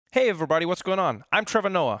Hey everybody, what's going on? I'm Trevor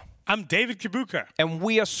Noah. I'm David Kibuuka. And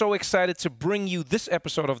we are so excited to bring you this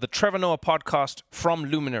episode of the Trevor Noah podcast from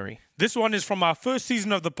Luminary. This one is from our first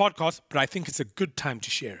season of the podcast, but I think it's a good time to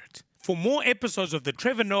share it. For more episodes of the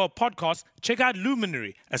Trevor Noah podcast, check out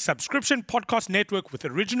Luminary, a subscription podcast network with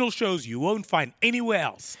original shows you won't find anywhere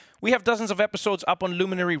else. We have dozens of episodes up on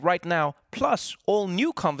Luminary right now, plus all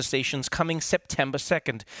new conversations coming September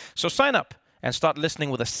 2nd. So sign up and start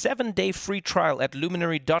listening with a 7-day free trial at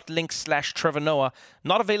luminary.link/trevornoah.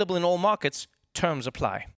 Not available in all markets. Terms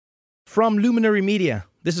apply. From Luminary Media,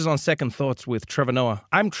 this is On Second Thoughts with Trevor Noah.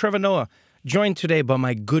 I'm Trevor Noah, joined today by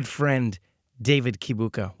my good friend, David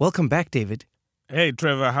Kibuuka. Welcome back, David. Hey,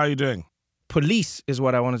 Trevor, how are you doing? Police is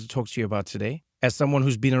what I wanted to talk to you about today. As someone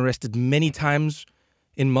who's been arrested many times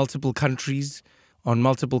in multiple countries, on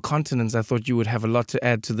multiple continents, I thought you would have a lot to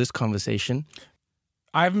add to this conversation.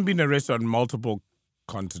 I haven't been arrested on multiple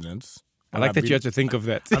continents. I like that you had to think of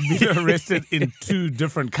that. I've been arrested in 2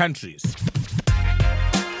 different countries.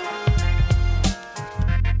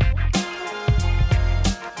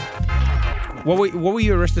 What were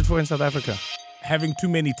you arrested for in South Africa? Having too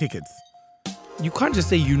many tickets. You can't just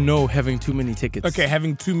say having too many tickets. Okay,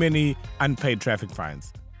 having too many unpaid traffic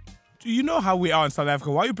fines. Do you know how we are in South Africa?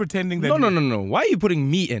 Why are you pretending that... No. Why are you putting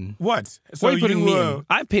me in? What? Why are you putting me in?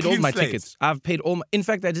 I've paid all my slate. tickets. I've paid all my... In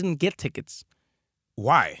fact, I didn't get tickets.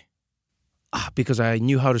 Why? Because I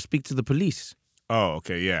knew how to speak to the police. Oh,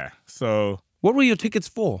 okay, yeah. So... What were your tickets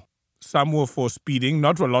for? Some were for speeding.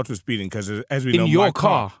 Not a lot for speeding, because as we know... In your my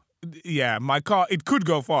car? Yeah, my car, it could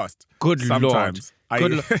go fast. Good sometimes.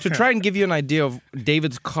 Lord. To try and give you an idea of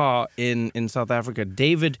David's car in South Africa,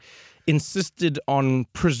 David insisted on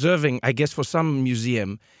preserving, I guess for some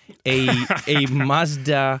museum, a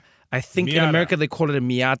Mazda. I think Miata. In America they call it a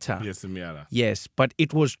Miata. Yes, a Miata. Yes, but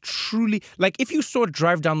it was truly, like if you saw it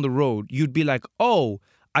drive down the road, you'd be like, oh,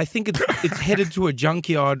 I think it's headed to a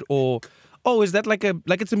junkyard, or, oh, is that like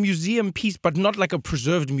it's a museum piece, but not like a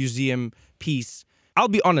preserved museum piece. I'll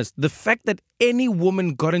be honest, the fact that any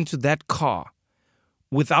woman got into that car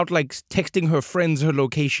without like texting her friends her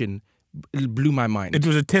location blew my mind. It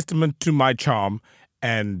was a testament to my charm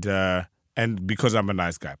and because I'm a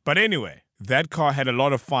nice guy. But anyway, that car had a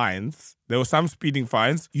lot of fines. There were some speeding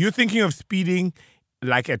fines. You're thinking of speeding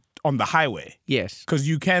like on the highway. Yes. Because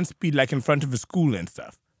you can speed like in front of a school and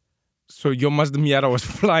stuff. So your Mazda Miata was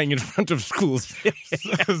flying in front of schools.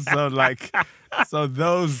 so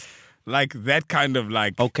those, like that kind of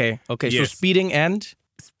like... Okay. Yes. So speeding and?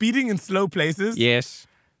 Speeding in slow places. Yes.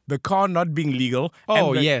 The car not being legal.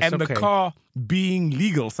 Oh, and the car being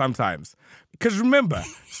legal sometimes. Because remember,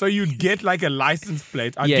 so you'd get like a license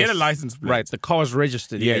plate. I'd get a license plate. Right, the car was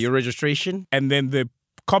registered. Yes. Yeah, your registration. And then the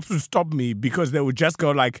cops would stop me because they would just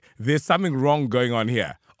go like, there's something wrong going on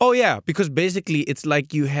here. Oh, yeah, because basically it's like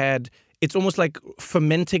it's almost like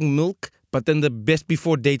fermenting milk, but then the best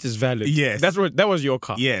before date is valid. Yes. That was your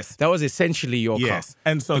car. Yes. That was essentially your car. Yes.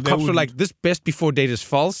 And so the cops were like, this best before date is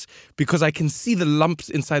false because I can see the lumps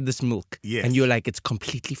inside this milk. Yes. And you're like, it's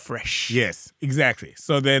completely fresh. Yes, exactly.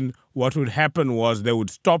 So then what would happen was they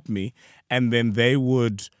would stop me and then they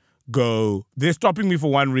would go, they're stopping me for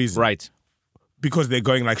one reason. Right. Because they're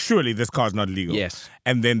going like, surely this car's not legal. Yes.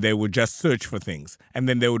 And then they would just search for things. And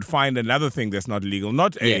then they would find another thing that's not legal.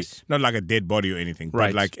 Not like a dead body or anything. Right.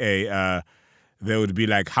 But like they would be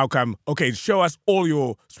like, how come, okay, switch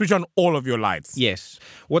on all of your lights. Yes.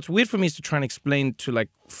 What's weird for me is to try and explain to like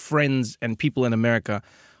friends and people in America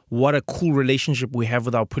what a cool relationship we have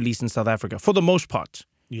with our police in South Africa, for the most part.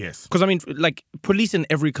 Yes. Because I mean, like police in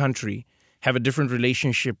every country have a different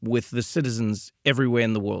relationship with the citizens everywhere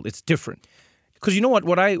in the world. It's different. Because you know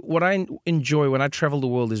what I enjoy when I travel the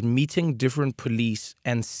world is meeting different police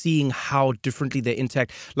and seeing how differently they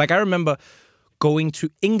interact. Like I remember going to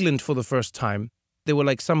England for the first time. There were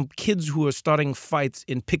like some kids who were starting fights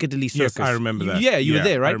in Piccadilly Circus. Yes, I remember that. Yeah, you were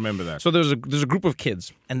there, right? I remember that. So there's a group of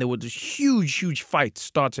kids, and there was this huge fight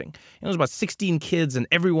starting. And it was about 16 kids, and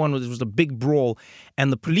it was a big brawl.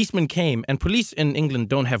 And the policeman came, and police in England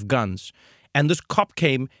don't have guns. And this cop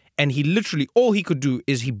came, and he literally, all he could do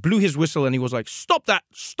is he blew his whistle, and he was like, stop that,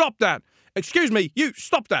 excuse me, you,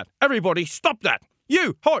 stop that, everybody, stop that,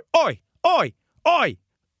 you, oi.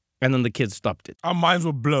 And then the kids stopped it. Our minds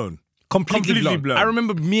were blown. Completely blown. I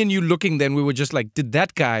remember me and you looking then, we were just like, did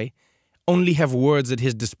that guy only have words at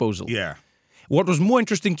his disposal? Yeah. What was more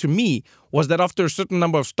interesting to me was that after a certain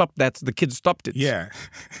number of stop that's, the kids stopped it. Yeah.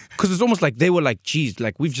 Because it's almost like they were like, geez,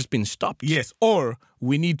 like we've just been stopped. Yes, or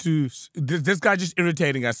we need to, this guy just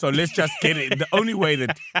irritating us, so let's just get it. The only way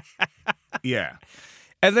that, yeah.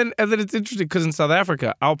 And then it's interesting because in South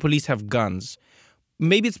Africa, our police have guns.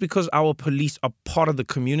 maybe it's because our police are part of the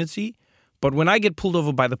community, but when I get pulled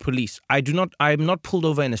over by the police, I'm not pulled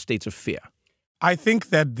over in a state of fear. I think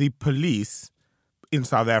that the police in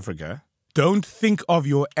South Africa don't think of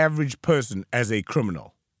your average person as a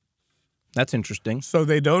criminal. That's interesting. So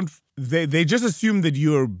they just assume that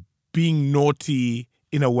you're being naughty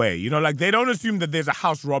in a way. Like they don't assume that there's a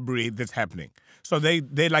house robbery that's happening. So they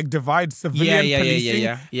like divide civilian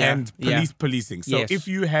policing and police policing. So if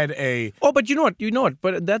you had a... Oh, but you know what?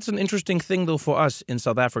 But that's an interesting thing though for us in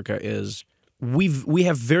South Africa is we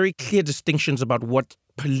have very clear distinctions about what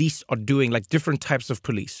police are doing, like different types of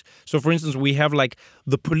police. So for instance, we have like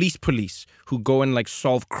the police who go and like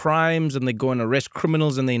solve crimes and they go and arrest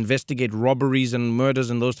criminals and they investigate robberies and murders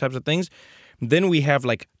and those types of things. Then we have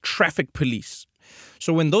like traffic police.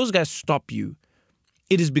 So when those guys stop you,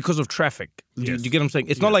 it is because of traffic. Do you get what I'm saying?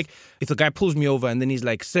 It's not like if a guy pulls me over and then he's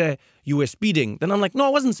like, sir, you were speeding. Then I'm like, no, I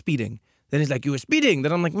wasn't speeding. Then he's like, you were speeding.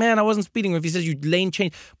 Then I'm like, man, I wasn't speeding. Or if he says you lane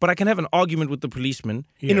change. But I can have an argument with the policeman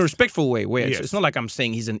in a respectful way where it's not like I'm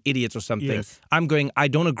saying he's an idiot or something. Yes. I'm going, I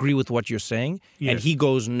don't agree with what you're saying. Yes. And he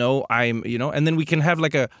goes, no, and then we can have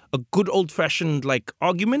like a good old fashioned like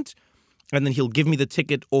argument. And then he'll give me the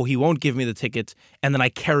ticket or he won't give me the ticket. And then I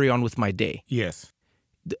carry on with my day. Yes.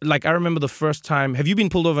 Like I remember the first time, have you been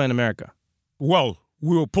pulled over in America? Well,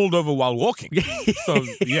 we were pulled over while walking. So,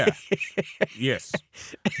 yeah. Yes.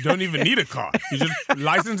 Don't even need a car. You just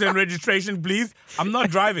license and registration, please. I'm not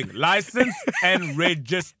driving. License and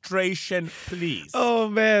registration, please. Oh,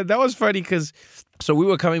 man. That was funny because... So we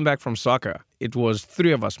were coming back from soccer. It was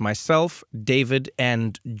 3 of us, myself, David,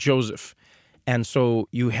 and Joseph. And so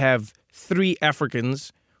you have 3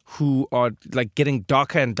 Africans who are like getting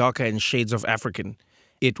darker and darker in shades of African.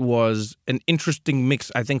 It was an interesting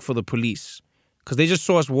mix, I think, for the police. Because they just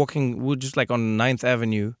saw us walking, we were just like on 9th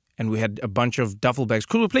Avenue, and we had a bunch of duffel bags,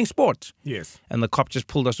 because we were playing sports. Yes. And the cop just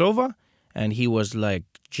pulled us over, and he was like,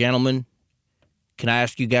 gentlemen, can I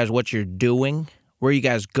ask you guys what you're doing? Where are you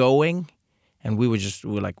guys going? And we were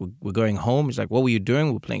like, we're going home. He's like, what were you doing?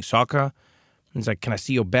 We were playing soccer. And he's like, can I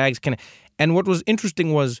see your bags? And what was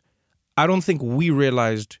interesting was, I don't think we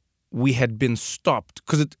realized we had been stopped.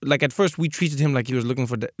 Because like at first we treated him like he was looking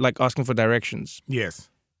for, like asking for directions. Yes.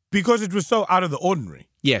 Because it was so out of the ordinary.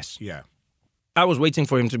 Yes. Yeah. I was waiting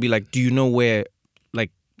for him to be like, do you know where,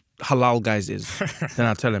 like, Halal Guys is? Then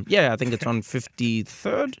I'll tell him, yeah, I think it's on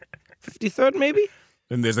 53rd? 53rd, maybe?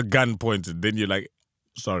 And there's a gun pointed. Then you're like,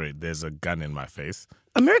 sorry, there's a gun in my face.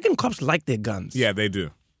 American cops like their guns. Yeah, they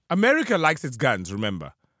do. America likes its guns,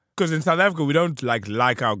 remember? Because in South Africa, we don't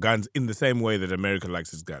like our guns in the same way that America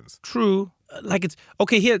likes its guns. True. Like it's,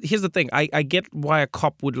 okay, here's the thing. I get why a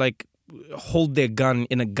cop would, like, hold their gun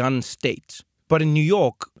in a gun state. But in New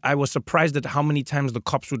York, I was surprised at how many times the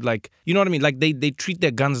cops would like, you know what I mean? Like they treat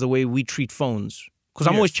their guns the way we treat phones. Because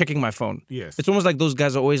I'm always checking my phone. Yes. It's almost like those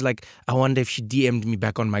guys are always like, I wonder if she DM'd me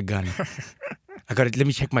back on my gun. I got it. Let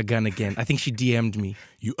me check my gun again. I think she DM'd me.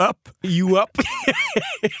 You up? You up?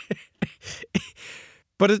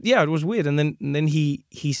 But it was weird. And then he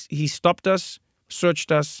stopped us,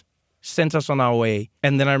 searched us, sent us on our way.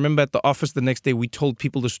 And then I remember at the office the next day, we told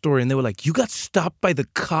people the story and they were like, you got stopped by the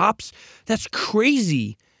cops? That's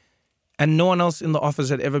crazy. And no one else in the office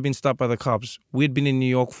had ever been stopped by the cops. We'd been in New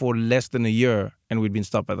York for less than a year and we'd been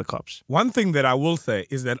stopped by the cops. One thing that I will say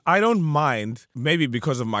is that I don't mind, maybe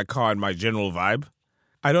because of my car and my general vibe,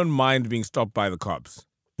 I don't mind being stopped by the cops.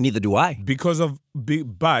 Neither do I.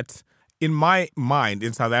 But in my mind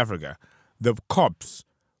in South Africa, the cops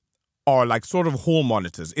are like sort of hall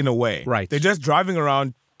monitors in a way. Right. They're just driving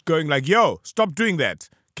around going like, yo, stop doing that.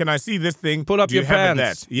 Can I see this thing? Pull up Do you your have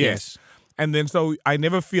pants. That? Yes. And then so I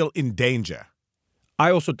never feel in danger. I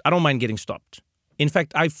don't mind getting stopped. In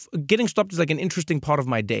fact, getting stopped is like an interesting part of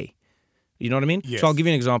my day. You know what I mean? Yes. So I'll give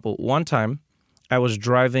you an example. One time, I was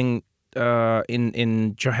driving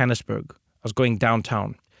in Johannesburg. I was going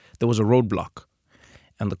downtown. There was a roadblock.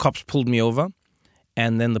 And the cops pulled me over.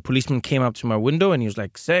 And then the policeman came up to my window and he was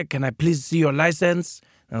like, sir, can I please see your license?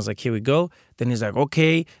 And I was like, here we go. Then he's like,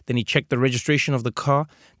 okay. Then he checked the registration of the car.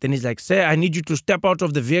 Then he's like, sir, I need you to step out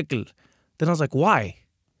of the vehicle. Then I was like, why?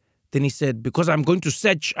 Then he said, because I want to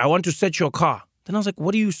search your car. Then I was like,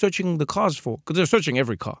 what are you searching the cars for? Because they're searching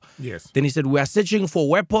every car. Yes. Then he said, we are searching for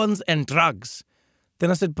weapons and drugs. Then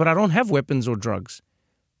I said, but I don't have weapons or drugs.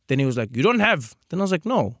 Then he was like, you don't have? Then I was like,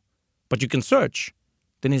 no, but you can search.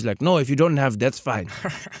 Then he's like, no, if you don't have, that's fine.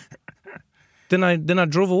 Then I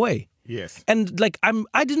drove away. Yes. And like,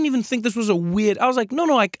 I didn't even think this was a weird, I was like,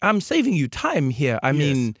 no, I'm saving you time here. I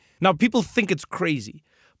mean, now people think it's crazy.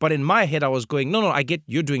 But in my head, I was going, no, I get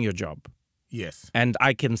you're doing your job. Yes. And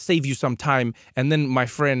I can save you some time. And then my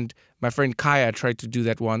friend Kaya tried to do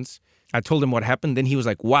that once. I told him what happened. Then he was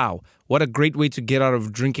like, wow, what a great way to get out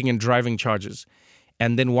of drinking and driving charges.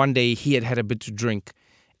 And then one day he had a bit to drink.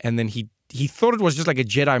 And then he thought it was just like a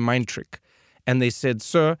Jedi mind trick. And they said,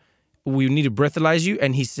 sir, we need to breathalyze you.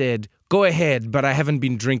 And he said, go ahead, but I haven't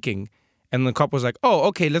been drinking. And the cop was like, oh,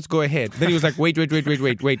 okay, let's go ahead. Then he was like, wait.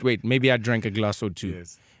 Maybe I drank a glass or two.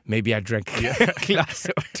 Yes. Maybe I drank a glass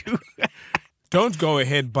or two. Don't go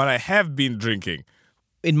ahead, but I have been drinking.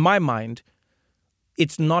 In my mind,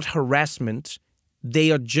 it's not harassment.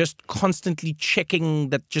 They are just constantly checking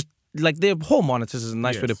that, just like their hall monitors is a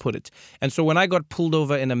nice way to put it. And so when I got pulled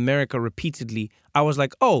over in America repeatedly, I was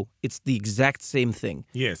like, oh, it's the exact same thing.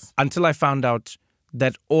 Yes. Until I found out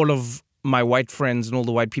that all of my white friends and all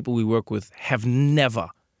the white people we work with have never,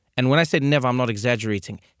 and when I say never, I'm not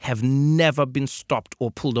exaggerating, have never been stopped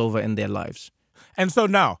or pulled over in their lives. And so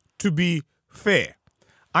now, to be fair,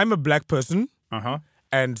 I'm a black person.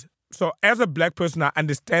 And so as a black person, I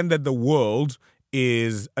understand that the world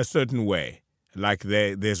is a certain way. Like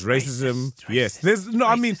there's racism. Yes. There's no,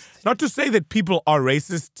 I mean, not to say that people are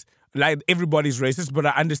racist, like everybody's racist, but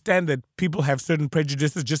I understand that people have certain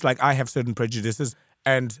prejudices, just like I have certain prejudices.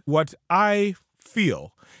 And what I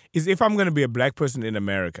feel is if I'm going to be a black person in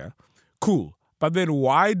America, cool. But then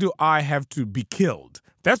why do I have to be killed?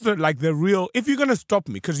 That's the real, if you're going to stop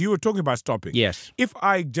me, because you were talking about stopping. Yes. If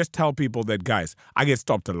I just tell people that, guys, I get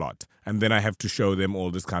stopped a lot, and then I have to show them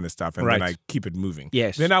all this kind of stuff, and then I keep it moving.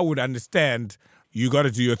 Yes. Then I would understand, you got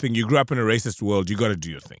to do your thing. You grew up in a racist world, you got to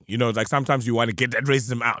do your thing. You know, like sometimes you want to get that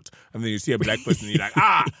racism out, and then you see a black person, and you're like,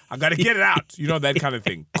 I got to get it out. You know, that kind of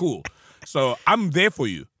thing. Cool. So I'm there for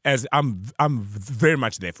you, as I'm very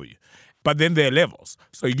much there for you. But then there are levels.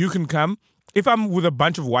 So you can come, if I'm with a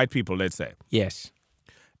bunch of white people, let's say. Yes.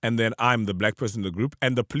 And then I'm the black person in the group,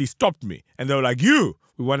 and the police stopped me. And they were like, we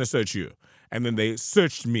want to search you. And then they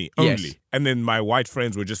searched me only. Yes. And then my white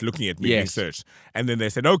friends were just looking at me being searched. And then they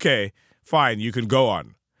said, okay, fine, you can go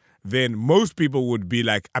on. Then most people would be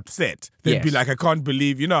like upset. They'd be like, I can't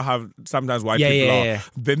believe, you know how sometimes white people are. Yeah.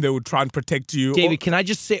 Then they would try and protect you. David, can I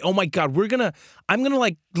just say, oh my God, I'm going to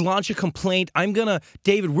like launch a complaint.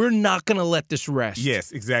 David, we're not going to let this rest.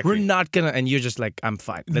 Yes, exactly. We're not going to, and you're just like, I'm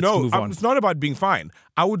fine. Let's move on. It's not about being fine.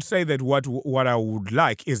 I would say that what I would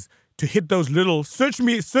like is to hit those little, search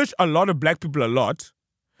a lot of black people a lot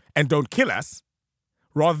and don't kill us,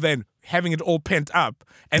 rather than having it all pent up,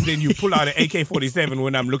 and then you pull out an AK-47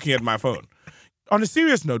 when I'm looking at my phone. On a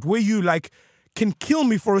serious note, where you like can kill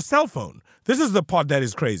me for a cell phone. This is the part that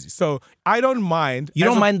is crazy. So I don't mind. You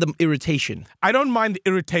don't mind the irritation. I don't mind the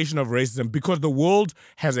irritation of racism because the world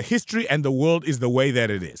has a history and the world is the way that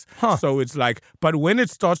it is. So it's like, but when it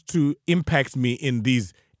starts to impact me in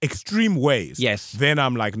these extreme ways, then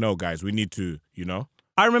I'm like, no, guys, we need to, you know.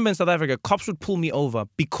 I remember in South Africa, cops would pull me over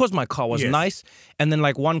because my car was nice. And then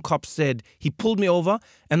like one cop said, he pulled me over.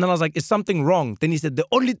 And then I was like, is something wrong? Then he said, the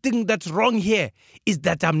only thing that's wrong here is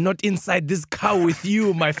that I'm not inside this car with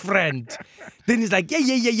you, my friend. Then he's like,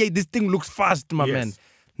 yeah. This thing looks fast, my man.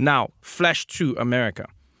 Now, flash to America.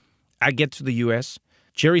 I get to the US.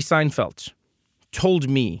 Jerry Seinfeld told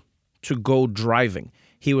me to go driving.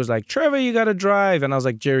 He was like, Trevor, you got to drive. And I was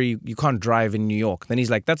like, Jerry, you can't drive in New York. Then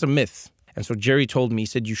he's like, that's a myth. And so Jerry told me, he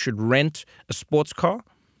said, you should rent a sports car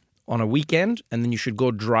on a weekend, and then you should go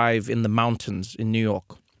drive in the mountains in New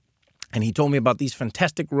York. And he told me about these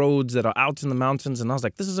fantastic roads that are out in the mountains, and I was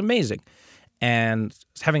like, this is amazing. And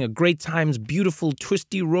it's having a great time, it's beautiful,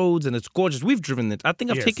 twisty roads, and it's gorgeous. We've driven it. I think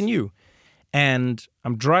I've taken you. And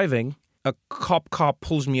I'm driving, a cop car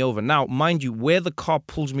pulls me over. Now, mind you, where the car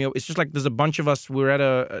pulls me over, it's just like there's a bunch of us, we're at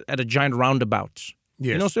a giant roundabout.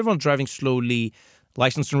 You know, so everyone's driving slowly,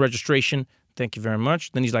 license and registration, thank you very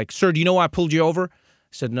much. Then he's like, sir, do you know why I pulled you over? I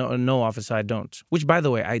said, no, officer, I don't. Which, by the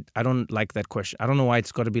way, I don't like that question. I don't know why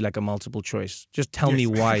it's got to be like a multiple choice. Just tell me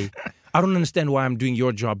why. I don't understand why I'm doing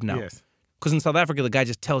your job now. Because in South Africa, the guy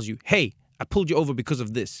just tells you, hey, I pulled you over because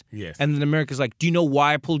of this. And then America's like, do you know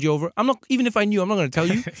why I pulled you over? I'm not, even if I knew, I'm not going to tell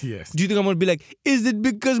you. Do you think I'm going to be like, is it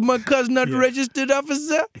because my car's not registered,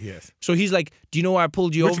 officer? So he's like, do you know why I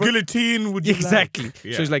pulled you over? Which guillotine would you Exactly. like?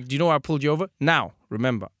 So he's like, do you know why I pulled you over? Now,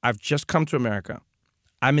 remember, I've just come to America.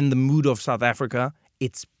 I'm in the mood of South Africa.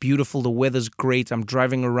 It's beautiful. The weather's great. I'm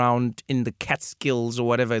driving around in the Catskills or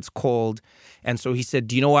whatever it's called. And so he said,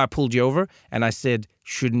 do you know why I pulled you over? And I said,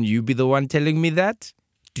 shouldn't you be the one telling me that?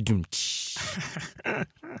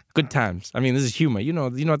 Good times. I mean, this is humor. You know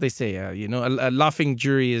what they say. A laughing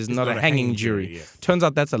jury is not a hanging jury. Turns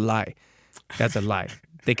out that's a lie. That's a lie.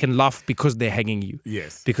 They can laugh because they're hanging you.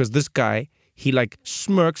 Because this guy, he like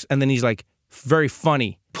smirks and then he's like, very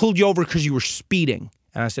funny. pulled you over because you were speeding.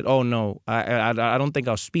 And I said, oh, no, I don't think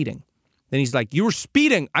I was speeding. Then he's like, you were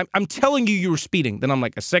speeding. I'm telling you were speeding. Then I'm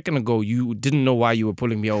like, a second ago, you didn't know why you were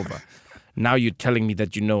pulling me over. Now you're telling me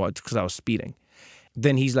that you know it's because I was speeding.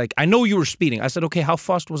 Then he's like, I know you were speeding. I said, okay, how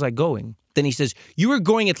fast was I going? Then he says, you were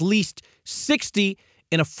going at least 60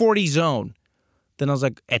 in a 40 zone. Then I was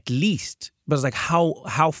like, at least. But I was like,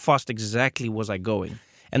 how fast exactly was I going?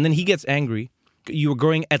 And then he gets angry. You were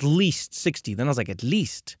going at least 60. Then I was like, at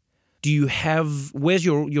least? Where's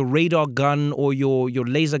your radar gun or your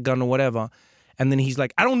laser gun or whatever? And then he's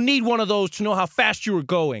like, I don't need one of those to know how fast you were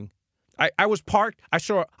going. I was parked. I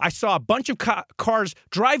saw a bunch of cars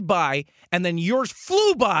drive by, and then yours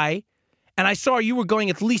flew by, and I saw you were going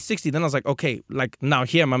at least 60. Then I was like, okay, like now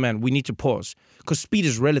here, my man, we need to pause because speed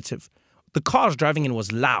is relative. The car I was driving in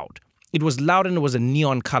was loud. It was loud and it was a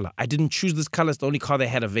neon color. I didn't choose this color. It's the only car they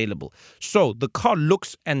had available. So the car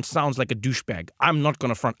looks and sounds like a douchebag. I'm not going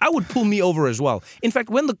to front. I would pull me over as well. In fact,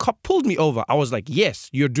 when the cop pulled me over, I was like, yes,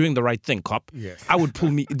 you're doing the right thing, cop. Yes. I would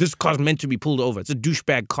pull me. This car's meant to be pulled over. It's a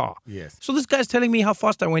douchebag car. Yes. So this guy's telling me how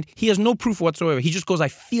fast I went. He has no proof whatsoever. He just goes, I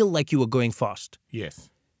feel like you were going fast. Yes.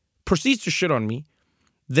 Proceeds to shit on me.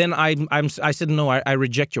 Then I said, no, I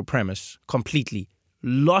reject your premise completely.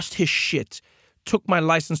 Lost his shit. Took my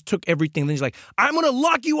license, took everything. Then he's like, I'm going to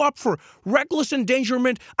lock you up for reckless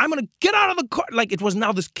endangerment. I'm going to get out of the car. Like, it was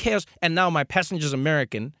now this chaos. And now my passenger's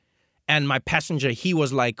American. And my passenger, he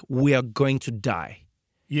was like, we are going to die.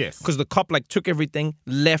 Yes. Because the cop, like, took everything,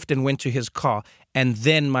 left and went to his car. And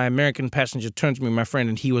then my American passenger turned to me, my friend,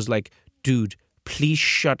 and he was like, dude, please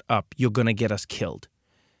shut up. You're going to get us killed.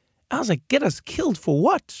 I was like, get us killed for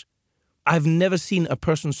what? I've never seen a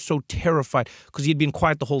person so terrified because he'd been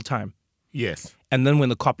quiet the whole time. Yes. And then when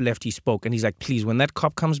the cop left, he spoke. And he's like, please, when that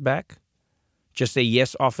cop comes back, just say,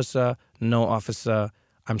 yes, officer, no, officer,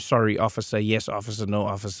 I'm sorry, officer, yes, officer, no,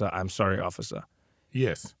 officer, I'm sorry, officer.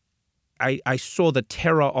 Yes. I saw the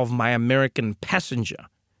terror of my American passenger.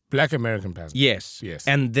 Black American passenger. Yes. Yes.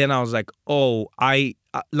 And then I was like, oh,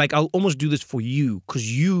 I'll almost do this for you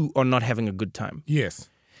because you are not having a good time. Yes.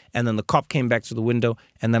 And then the cop came back to the window.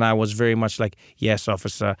 And then I was very much like, yes,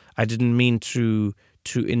 officer, I didn't mean to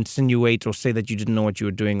insinuate or say that you didn't know what you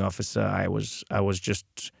were doing, officer. I was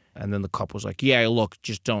just, and then the cop was like, yeah, look,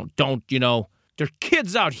 just don't, there's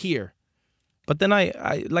kids out here. But then I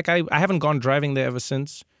haven't gone driving there ever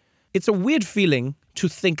since. It's a weird feeling to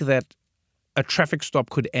think that a traffic stop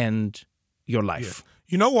could end your life. Yeah.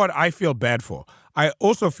 You know what I feel bad for? I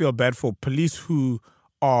also feel bad for police who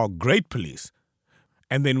are great police.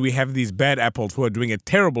 And then we have these bad apples who are doing a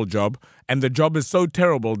terrible job. And the job is so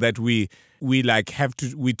terrible that we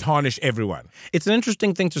tarnish everyone. It's an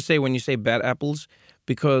interesting thing to say when you say bad apples,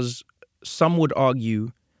 because some would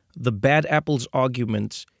argue the bad apples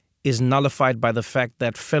argument is nullified by the fact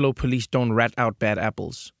that fellow police don't rat out bad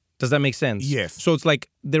apples. Does that make sense? Yes. So it's like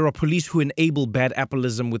there are police who enable bad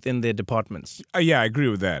appleism within their departments. Yeah, I agree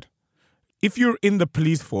with that. If you're in the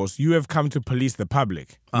police force, you have come to police the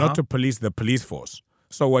public, not to police the police force.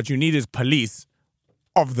 So what you need is police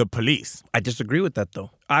of the police. I disagree with that,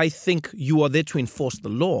 though. I think you are there to enforce the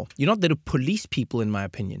law. You're not there to police people, in my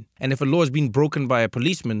opinion. And if a law has been broken by a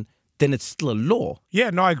policeman, then it's still a law. Yeah,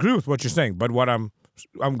 no, I agree with what you're saying. But what I'm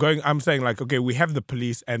saying, like, okay, we have the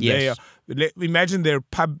police, and yes. Imagine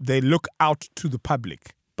they look out to the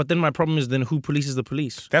public. But then my problem is then who polices the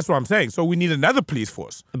police? That's what I'm saying. So we need another police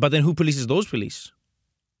force. But then who polices those police?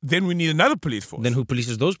 Then we need another police force. Then who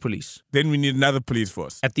polices those police? Then we need another police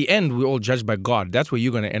force. At the end, we're all judged by God. That's where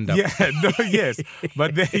you're going to end up. Yeah, no, yes.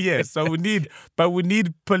 Yes. So we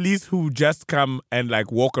need police who just come and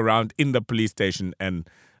like walk around in the police station and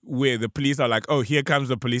where the police are like, oh, here comes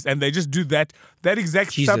the police. And they just do that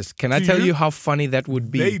exact stuff. Jesus, can I tell you how funny that would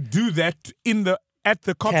be? They do that at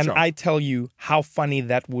the cop shop. Can I tell you how funny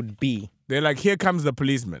that would be? They're like, here comes the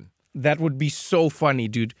policeman. That would be so funny,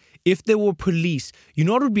 dude. If there were police, you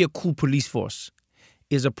know what would be a cool police force?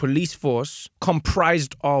 Is a police force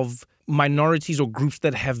comprised of minorities or groups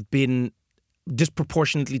that have been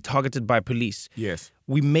disproportionately targeted by police. Yes.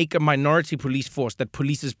 We make a minority police force that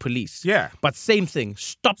polices police. Yeah. But same thing,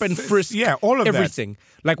 stop and frisk. Yeah, all of everything.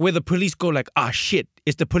 Like where the police go like, shit,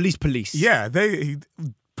 it's the police. Yeah,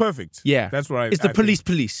 perfect. Yeah. That's right. It's the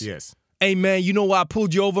police. Yes. Hey, man, you know why I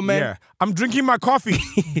pulled you over, man? Yeah. I'm drinking my coffee.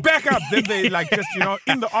 Back up. Then they like just,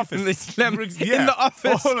 in the office. And they slam in the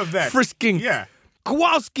office. All of that. Frisking. Yeah.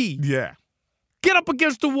 Kowalski. Yeah. Get up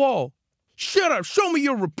against the wall. Shut up. Show me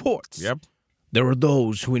your reports. Yep. There are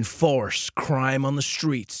those who enforce crime on the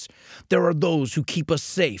streets. There are those who keep us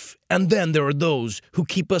safe. And then there are those who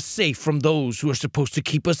keep us safe from those who are supposed to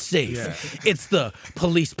keep us safe. Yeah. It's the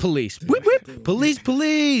police. Whip, whip.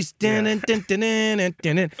 Police. Dun, dun, dun, dun, dun,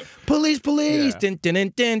 dun, dun. Police. Yeah. Dun, dun,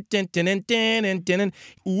 dun, dun, dun, dun, dun, dun, dun.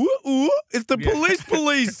 Ooh. It's the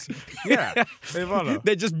police. Yeah. They follow.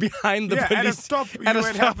 They're just behind the police. At a stop. When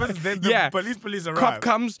it happens, then the police arrive. Cop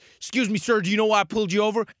comes. Excuse me, sir. Do you know why I pulled you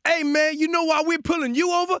over? Hey, man, you know why we're pulling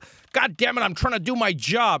you over? God damn it, I'm trying to do my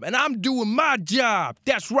job, and I'm doing my job.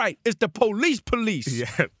 That's right. It's the police.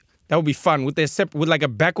 Yeah. That would be fun with with like a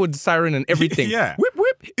backwards siren and everything. Yeah. Whip,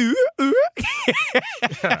 whip.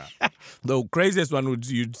 Yeah. The craziest one would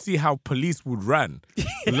you'd see how police would run.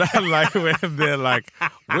 Like when they're like,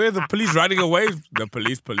 where are the police running away? The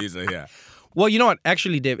police are here. Well, you know what?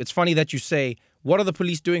 Actually, Dave, it's funny that you say, what are the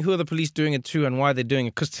police doing? Who are the police doing it to? And why are they doing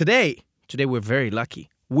it? Because today we're very lucky.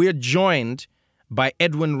 We're joined by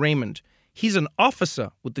Edwin Raymond. He's an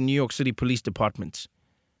officer with the New York City Police Department.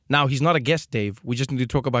 Now, he's not a guest, Dave. We just need to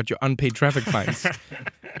talk about your unpaid traffic fines.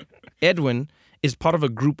 Edwin is part of a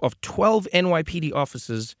group of 12 NYPD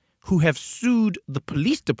officers who have sued the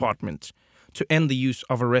police department to end the use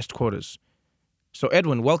of arrest quotas. So,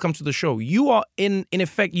 Edwin, welcome to the show. You are, in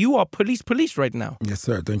effect, you are police right now. Yes,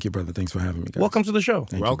 sir. Thank you, brother. Thanks for having me, guys. Welcome to the show.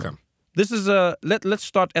 Welcome. This is let's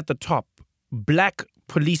start at the top. Black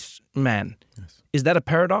policeman. Yes. Is that a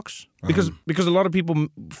paradox? Because a lot of people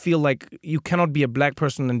feel like you cannot be a black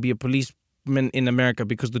person and be a policeman in America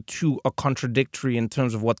because the two are contradictory in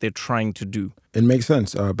terms of what they're trying to do. It makes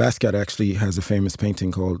sense. Basquiat actually has a famous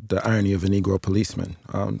painting called The Irony of a Negro Policeman,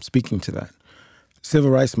 speaking to that.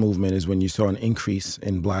 Civil rights movement is when you saw an increase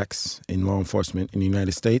in blacks in law enforcement in the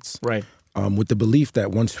United States. Right. With the belief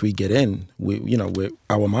that once we get in,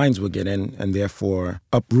 our minds will get in and therefore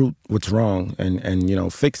uproot what's wrong and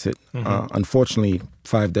fix it. Mm-hmm. Unfortunately,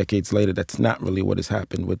 5 decades later, that's not really what has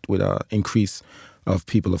happened with increase of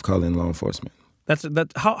people of color in law enforcement.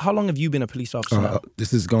 How long have you been a police officer now?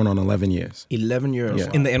 This is going on 11 years. 11 years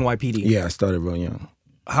Yeah. in the NYPD. Yeah, I started real young.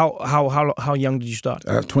 How young did you start?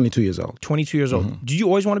 22 years old. 22 years old. Mm-hmm. Did you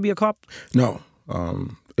always want to be a cop? No.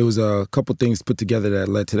 It was a couple things put together that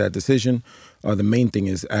led to that decision. The main thing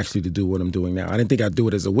is actually to do what I'm doing now. I didn't think I'd do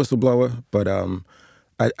it as a whistleblower, but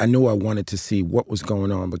I knew I wanted to see what was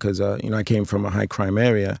going on because, I came from a high crime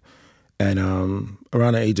area. And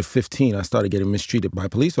around the age of 15, I started getting mistreated by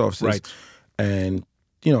police officers. Right. And,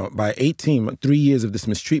 by 18, 3 years of this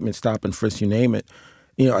mistreatment, stop and frisk, you name it,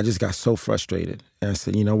 I just got so frustrated. And I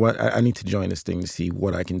said, you know what? I need to join this thing to see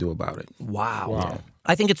what I can do about it. Wow. Yeah.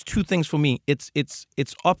 I think it's two things for me. It's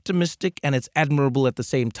optimistic and it's admirable at the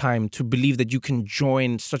same time to believe that you can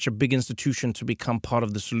join such a big institution to become part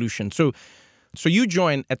of the solution. So you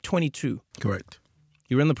join at 22. Correct.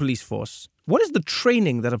 You're in the police force. What is the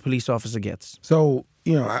training that a police officer gets? So,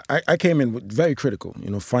 I came in with very critical,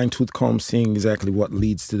 fine-tooth comb, seeing exactly what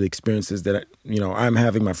leads to the experiences that, I'm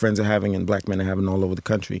having, my friends are having, and black men are having all over the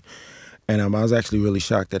country. And I was actually really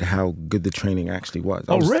shocked at how good the training actually was.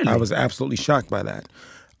 Really? I was absolutely shocked by that.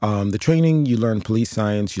 The training, you learn police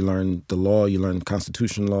science, you learn the law, you learn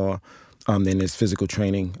constitution law. Then there's physical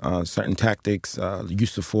training, certain tactics,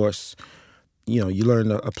 use of force. You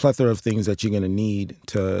learn a plethora of things that you're going to need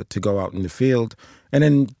to go out in the field. And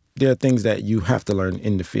then there are things that you have to learn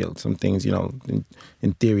in the field. Some things,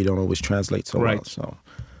 in theory don't always translate so well. So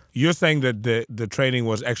You're saying that the training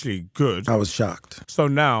was actually good. I was shocked. So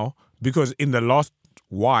now, because in the last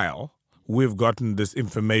while, we've gotten this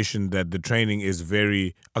information that the training is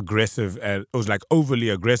very aggressive and it was like overly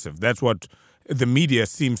aggressive. That's what the media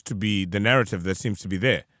seems to be, the narrative that seems to be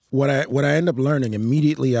there. What I ended up learning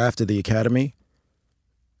immediately after the academy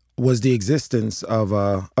was the existence of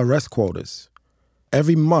arrest quotas.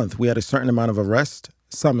 Every month we had a certain amount of arrest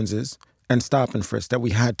summonses and stop and frisk that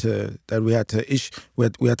we had to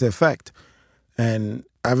effect. And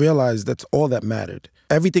I realized that's all that mattered.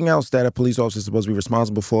 Everything else that a police officer is supposed to be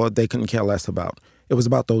responsible for, they couldn't care less about. It was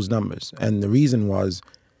about those numbers. And the reason was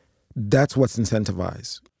that's what's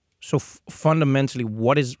incentivized. So fundamentally,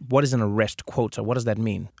 what is an arrest quota? What does that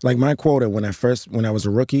mean? Like my quota when I was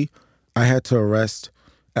a rookie, I had to arrest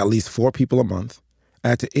at least 4 people a month. I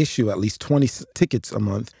had to issue at least 20 tickets a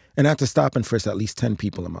month, and I had to stop and frisk at least 10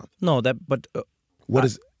 people a month. No,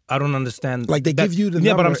 I don't understand. Like they give you the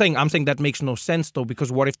yeah, number. but I'm saying that makes no sense though,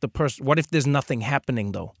 because what if there's nothing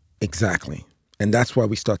happening though? Exactly, and that's why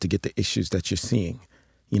we start to get the issues that you're seeing,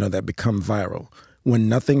 that become viral. When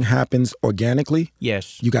nothing happens organically,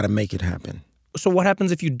 yes, you got to make it happen. So what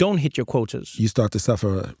happens if you don't hit your quotas? You start to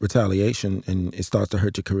suffer retaliation, and it starts to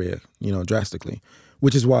hurt your career, drastically.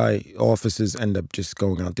 Which is why officers end up just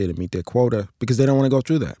going out there to meet their quota because they don't want to go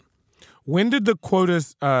through that. When did the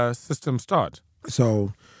quotas system start?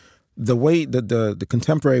 So the way the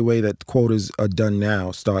contemporary way that quotas are done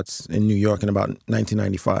now starts in New York in about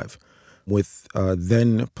 1995 with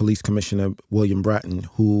then Police Commissioner William Bratton,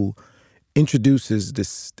 who introduces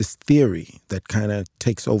this theory that kind of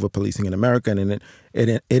takes over policing in America, and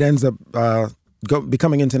it ends up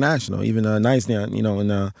becoming international. Even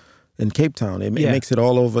Neisner, in Cape Town, it makes it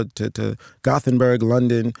all over to Gothenburg,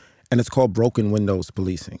 London, and it's called broken windows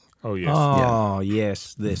policing. Oh yes. Oh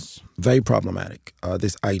yes, this very problematic.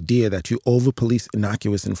 This idea that you over police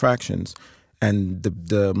innocuous infractions, and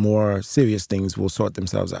the more serious things will sort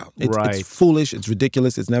themselves out. It's foolish. It's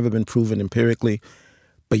ridiculous. It's never been proven empirically.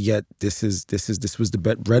 But yet, this was the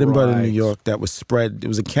bread and butter in New York that was spread. It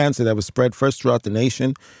was a cancer that was spread first throughout the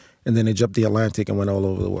nation, and then it jumped the Atlantic and went all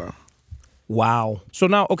over the world. Wow. So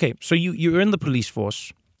now, okay, so you're in the police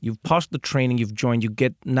force. You've passed the training. You've joined. You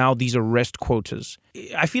get now these arrest quotas.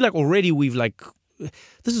 I feel like already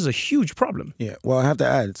this is a huge problem. Yeah. Well, I have to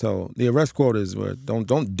add. So the arrest quotas were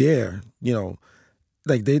don't dare.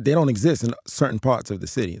 Like they don't exist in certain parts of the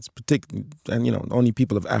city. It's particularly, and only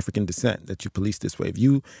people of African descent that you police this way. If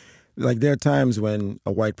you, there are times when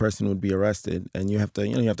a white person would be arrested and you have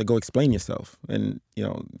to go explain yourself, and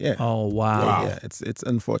yeah. Oh wow. Yeah, it's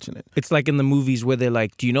unfortunate. It's like in the movies where they're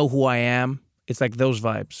like, "Do you know who I am?" It's like those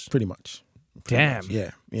vibes. Pretty much. Damn.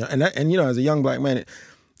 Yeah. And as a young black man,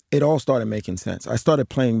 it all started making sense. I started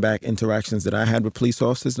playing back interactions that I had with police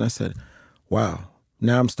officers, and I said, "Wow."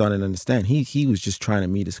 Now I'm starting to understand. He was just trying to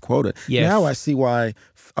meet his quota. Yes. Now I see why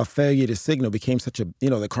a failure to signal became such a,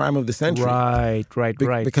 the crime of the century. Right.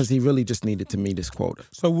 Because he really just needed to meet his quota.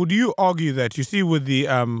 So would you argue that, you see with the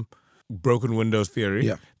broken windows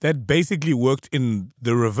theory, that basically worked in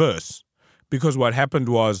the reverse? Because what happened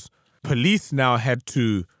was police now had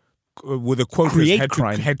to, with the quotas,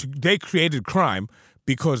 they created crime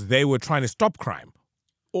because they were trying to stop crime.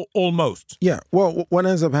 Almost. Yeah. Well, what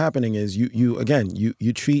ends up happening is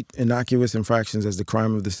you treat innocuous infractions as the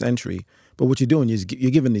crime of the century, but what you're doing is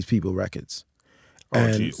you're giving these people records.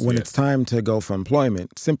 And when it's time to go for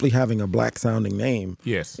employment, simply having a black-sounding name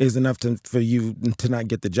is enough for you to not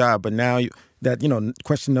get the job. But now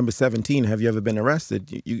question number 17, have you ever been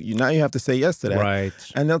arrested? You now you have to say yes to that. Right.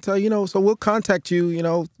 And they'll tell you, so we'll contact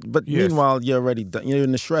you, but meanwhile, you're already done. You're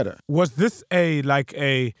in the shredder. Was this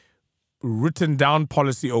a written down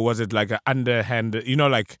policy, or was it like an underhanded,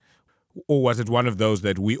 or was it one of those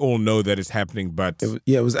that we all know that is happening, but...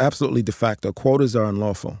 It was absolutely de facto. Quotas are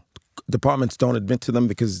unlawful. Departments don't admit to them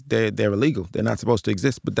because they're illegal. They're not supposed to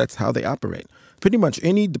exist, but that's how they operate. Pretty much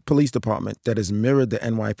any police department that has mirrored the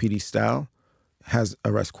NYPD style has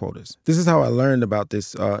arrest quotas. This is how I learned about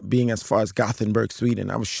this, being as far as Gothenburg,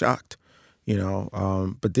 Sweden. I was shocked,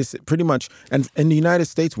 but this pretty much... And in the United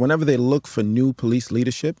States, whenever they look for new police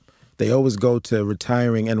leadership, they always go to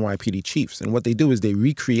retiring NYPD chiefs, and what they do is they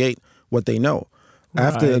recreate what they know.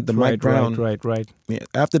 After the Mike Brown,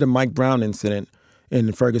 after the Mike Brown incident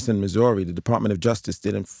in Ferguson, Missouri, the Department of Justice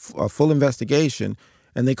did a full investigation,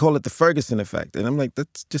 and they call it the Ferguson effect. And I'm like,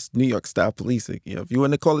 that's just New York style policing. If you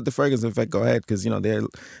want to call it the Ferguson effect, go ahead, because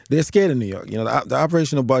they're scared of New York. The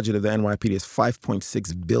operational budget of the NYPD is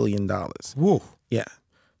 $5.6 billion. Whoa. Yeah,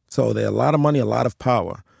 so they're a lot of money, a lot of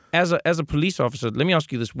power. As a police officer, let me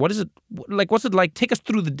ask you this: What's it like? Take us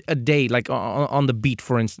through a day, like on the beat,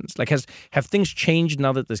 for instance. Like, have things changed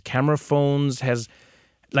now that there's camera phones? Has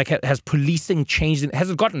policing changed? Has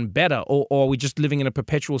it gotten better, or are we just living in a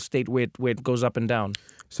perpetual state where it goes up and down?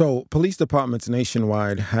 So, police departments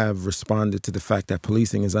nationwide have responded to the fact that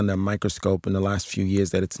policing is under a microscope in the last few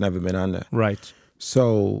years that it's never been under. Right.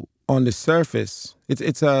 So, on the surface,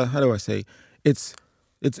 it's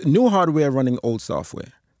new hardware running old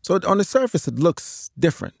software. So on the surface, it looks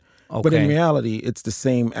different. Okay. But in reality, it's the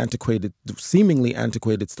same seemingly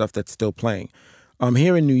antiquated stuff that's still playing.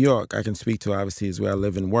 Here in New York, I can speak to, obviously, is where I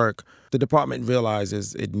live and work. The department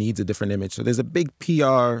realizes it needs a different image. So there's a big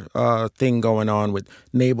PR thing going on with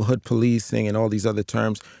neighborhood policing and all these other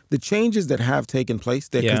terms. The changes that have taken place,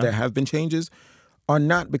 because there have been changes, are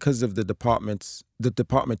not because of the department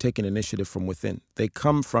taking initiative from within. They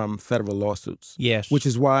come from federal lawsuits. Yes. Which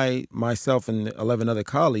is why myself and 11 other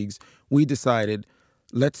colleagues, we decided,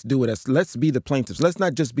 let's do it let's be the plaintiffs. Let's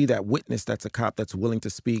not just be that witness that's a cop that's willing to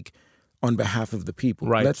speak on behalf of the people.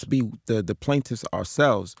 Right. Let's be the plaintiffs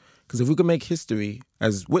ourselves. Because if we can make history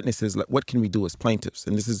as witnesses, what can we do as plaintiffs?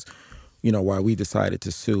 And this is, why we decided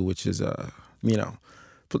to sue, which is,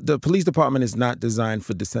 the police department is not designed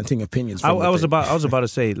for dissenting opinions. I was about to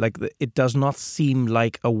say, like, it does not seem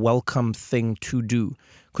like a welcome thing to do,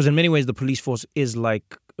 because in many ways the police force is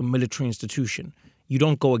like a military institution. You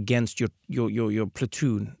don't go against your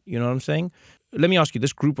platoon. You know what I'm saying? Let me ask you,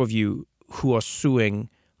 this group of you who are suing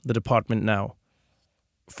the department now,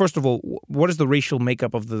 first of all, what is the racial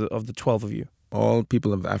makeup of the 12 of you? All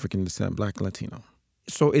people of African descent, Black and Latino.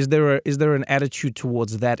 So is there an attitude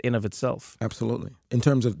towards that in of itself? Absolutely. In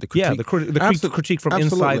terms of the critique. Yeah, the critique from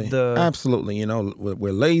inside the... Absolutely. You know,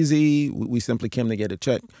 we're lazy. We simply came to get a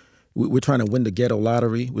check. We're trying to win the ghetto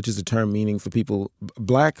lottery, which is a term meaning for people,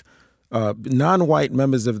 Black, non-white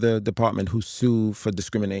members of the department who sue for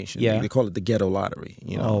discrimination. Yeah. They call it the ghetto lottery.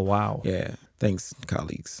 You know? Oh, wow. Yeah. Thanks,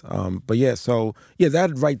 colleagues. But yeah, so yeah,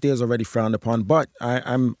 that right there is already frowned upon. But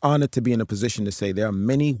I'm honored to be in a position to say there are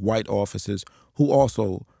many white officers who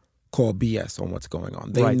also call BS on what's going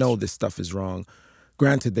on. They know this stuff is wrong.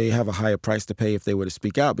 Granted, they have a higher price to pay if they were to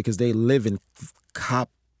speak out because they live in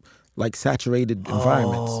saturated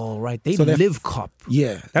environments. Oh, right. They live cop.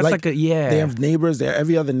 Yeah. That's They have neighbors.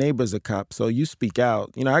 Every other neighbor's a cop. So you speak out.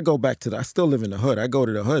 You know, I still live in the hood. I go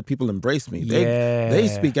to the hood. People embrace me. They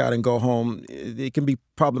speak out and go home. It can be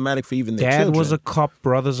problematic for even their children. Dad was a cop.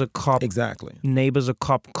 Brother's a cop. Exactly. Neighbors a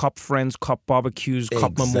cop. Cop friends. Cop barbecues.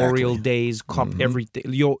 Cop Memorial Days. Cop everything.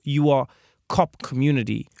 You are cop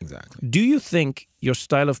community. Exactly. Do you think your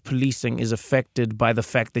style of policing is affected by the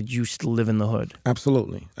fact that you still live in the hood?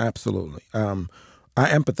 Absolutely. Absolutely. I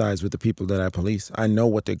empathize with the people that I police. I know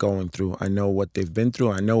what they're going through. I know what they've been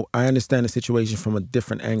through. I understand the situation from a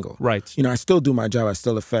different angle. Right. You know, I still do my job. I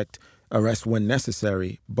still effect arrest when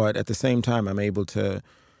necessary. But at the same time, I'm able to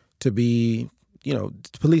be, you know,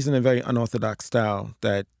 to police in a very unorthodox style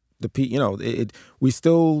that we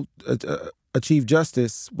still achieve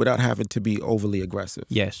justice without having to be overly aggressive.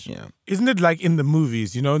 Yes. Yeah. Isn't it like in the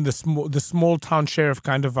movies, you know, in the small town sheriff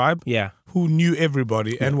kind of vibe? Yeah. Who knew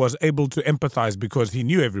everybody and was able to empathize because he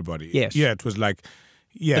knew everybody. Yes. Yeah, it was like,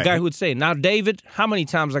 yeah. The guy who would say, now, David, how many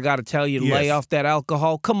times I got to tell you to lay off that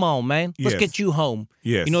alcohol? Come on, man. Let's get you home.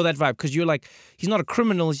 Yes. You know that vibe? Because you're like, he's not a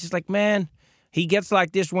criminal. He's just like, man, he gets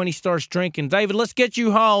like this when he starts drinking. David, let's get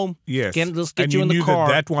you home. Yes. Let's get and you in the car.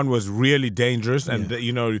 That one was really dangerous. And,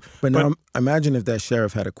 you know. But now imagine if that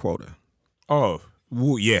sheriff had a quota. Oh,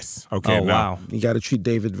 yes. Okay. Oh, wow. You got to treat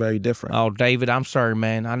David very different. Oh, David, I'm sorry,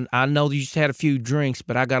 man. I know you just had a few drinks,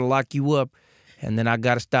 but I got to lock you up. And then I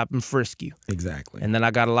got to stop and frisk you. Exactly. And then I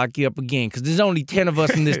got to lock you up again. Because there's only 10 of us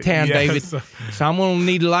in this town, David. So I'm going to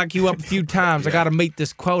need to lock you up a few times. I got to meet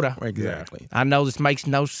this quota. Exactly. I know this makes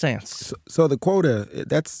no sense. So the quota,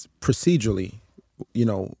 that's procedurally, you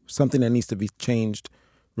know, something that needs to be changed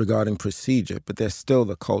regarding procedure. But there's still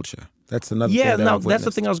the culture. That's another thing that I've that's the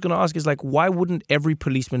witnessed. thing I was going to ask is like, why wouldn't every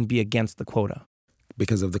policeman be against the quota?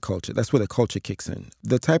 Because of the culture. That's where the culture kicks in.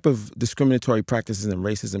 The type of discriminatory practices and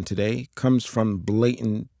racism today comes from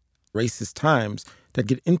blatant racist times that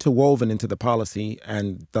get interwoven into the policy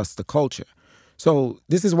and thus the culture. So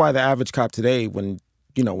this is why the average cop today, when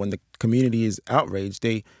the community is outraged,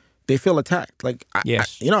 they feel attacked. Like, I'm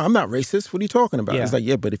not racist. What are you talking about? Yeah. It's like,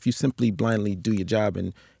 yeah, but if you simply blindly do your job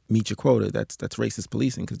and meet your quota, that's racist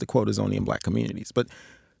policing because the quota is only in Black communities. But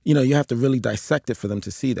you know, you have to really dissect it for them to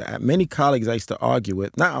see that. Many colleagues I used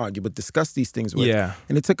to discuss these things with. Yeah.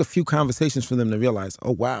 And it took a few conversations for them to realize,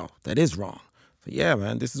 oh, wow, that is wrong. So, yeah,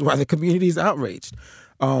 man, this is why the community is outraged.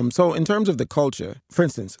 So in terms of the culture, for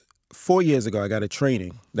instance, 4 years ago, I got a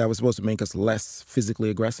training that was supposed to make us less physically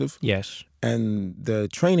aggressive. Yes. And the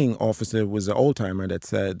training officer was an old-timer that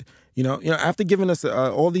said, you know, after giving us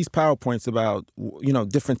all these PowerPoints about, you know,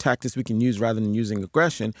 different tactics we can use rather than using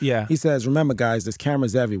aggression, he says, remember, guys, there's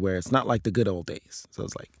cameras everywhere. It's not like the good old days. So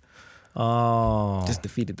it's like, just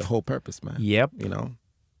defeated the whole purpose, man. Yep. You know?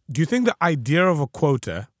 Do you think the idea of a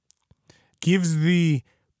quota gives the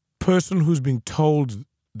person who's being told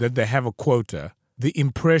that they have a quota the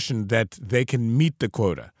impression that they can meet the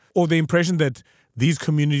quota, or the impression that these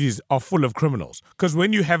communities are full of criminals? Because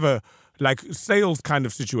when you have a sales kind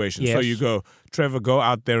of situation, so you go, Trevor, go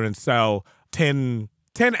out there and sell 10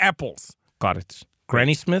 apples. Got it.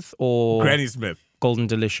 Granny Smith or Granny Smith? Golden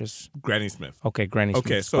Delicious. Granny Smith. Okay, Granny Smith.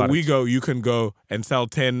 Okay, so you can go and sell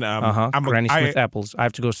 10 Granny Smith apples. I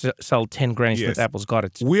have to go sell 10 Granny Smith apples. Got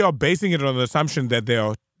it. We are basing it on the assumption that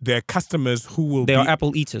they're customers who will They are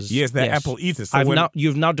apple eaters. Yes, they're apple eaters. So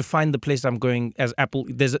you've now defined the place I'm going as apple.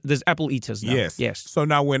 There's apple eaters now. Yes. So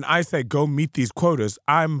now when I say go meet these quotas,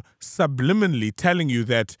 I'm subliminally telling you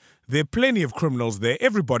that there are plenty of criminals there.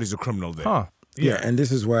 Everybody's a criminal there. Huh. Yeah, and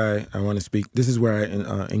this is why I want to speak. This is where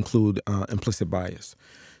I include implicit bias.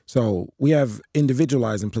 So we have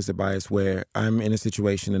individualized implicit bias where I'm in a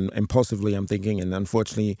situation and impulsively I'm thinking, and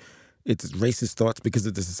unfortunately it's racist thoughts because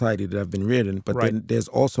of the society that I've been reared in. But then there's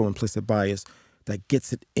also implicit bias that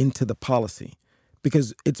gets it into the policy.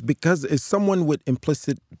 Because it's someone with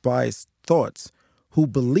implicit bias thoughts who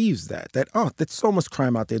believes that there's so much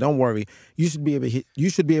crime out there. Don't worry, you should be able to hit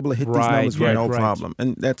these numbers with no problem.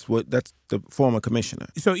 And that's the former commissioner.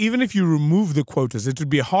 So even if you remove the quotas, it would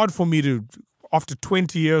be hard for me to, after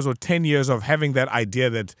 20 years or 10 years of having that idea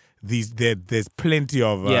that there's plenty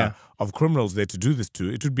of criminals there to do this to,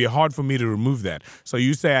 it would be hard for me to remove that. So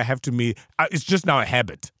you say I have to meet. It's just now a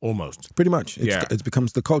habit almost. Pretty much. It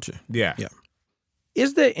becomes the culture. Yeah.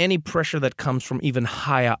 Is there any pressure that comes from even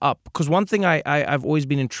higher up? Because one thing I've always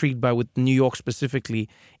been intrigued by with New York specifically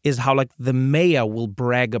is how like the mayor will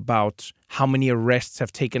brag about how many arrests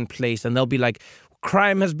have taken place, and they'll be like,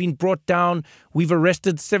 crime has been brought down. We've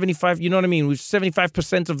arrested 75, you know what I mean? We've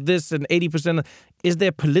 75% of this and 80%. Is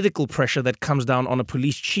there political pressure that comes down on a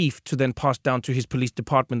police chief to then pass down to his police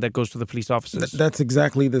department that goes to the police officers? That's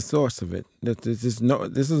exactly the source of it. This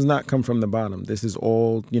does not come from the bottom. This is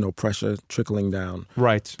all, pressure trickling down.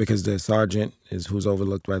 Right. Because the sergeant is who's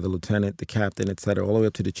overlooked by the lieutenant, the captain, et cetera, all the way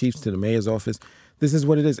up to the chiefs, to the mayor's office. This is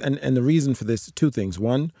what it is. And the reason for this, two things.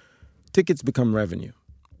 One, tickets become revenue.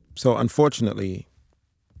 So unfortunately,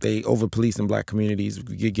 they over-police in black communities.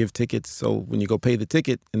 You give tickets, so when you go pay the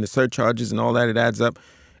ticket and the surcharges and all that, it adds up.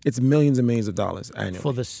 It's millions and millions of dollars annually.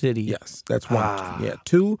 For the city. Yes, that's one. Yeah.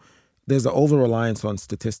 Two, there's an over-reliance on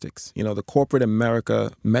statistics. The corporate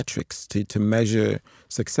America metrics to measure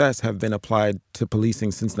success have been applied to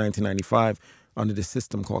policing since 1995 under this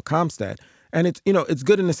system called CompStat. And it's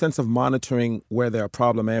good in the sense of monitoring where there are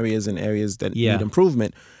problem areas and areas that need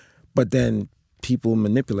improvement. But then people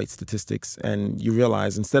manipulate statistics, and you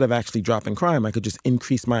realize instead of actually dropping crime, I could just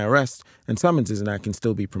increase my arrests and summonses, and I can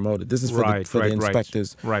still be promoted. This is for the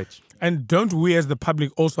inspectors. Right. And don't we as the public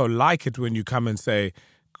also like it when you come and say,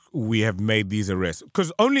 we have made these arrests?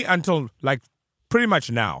 Because only until, like, pretty much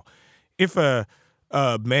now, if a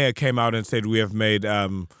mayor came out and said we have made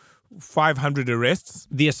 500 arrests.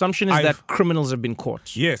 The assumption is that criminals have been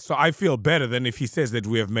caught. Yes, so I feel better than if he says that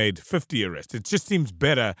we have made 50 arrests. It just seems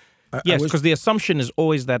better. Yes, because the assumption is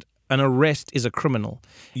always that an arrest is a criminal.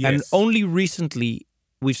 Yes. And only recently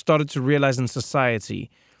we've started to realize in society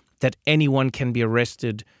that anyone can be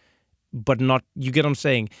arrested, but not, you get what I'm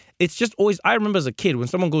saying? It's just always, I remember as a kid, when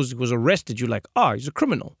someone was arrested, you're like, he's a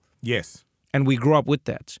criminal. Yes. And we grew up with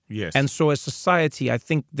that. Yes. And so as society, I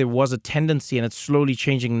think there was a tendency, and it's slowly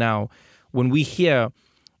changing now, when we hear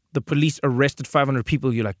the police arrested 500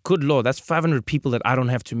 people, you're like, good Lord, that's 500 people that I don't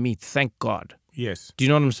have to meet. Thank God. Yes. Do you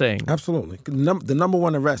know what I'm saying? Absolutely. The number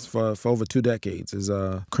one arrest for over 2 decades is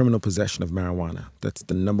criminal possession of marijuana. That's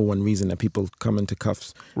the number one reason that people come into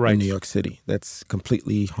cuffs in New York City. That's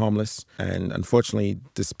completely harmless. And unfortunately,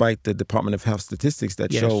 despite the Department of Health statistics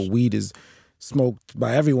that show weed is smoked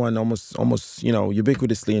by everyone almost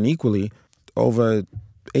ubiquitously and equally, over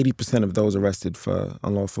 80% of those arrested for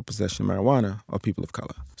unlawful possession of marijuana are people of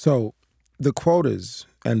color. So the quotas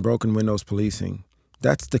and broken windows policing,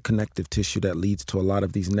 that's the connective tissue that leads to a lot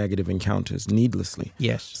of these negative encounters needlessly.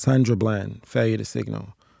 Yes. Sandra Bland, failure to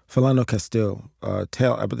signal. Philando Castile, I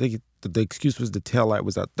think the excuse was the taillight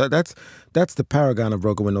was out. That's the paragon of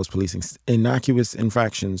broken windows policing. Innocuous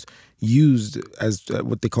infractions used as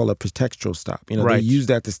what they call a pretextual stop. They use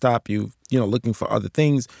that to stop you, looking for other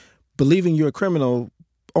things, believing you're a criminal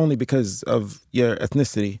only because of your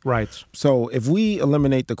ethnicity. Right. So if we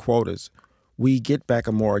eliminate the quotas, we get back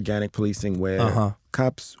a more organic policing where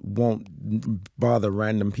cops won't bother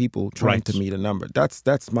random people trying to meet a number. That's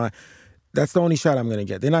the only shot I'm going to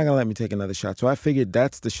get. They're not going to let me take another shot. So I figured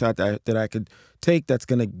that's the shot that I could take that's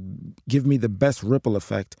going to give me the best ripple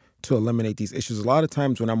effect to eliminate these issues. A lot of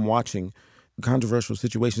times when I'm watching controversial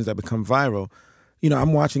situations that become viral,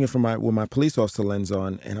 I'm watching it with my police officer lens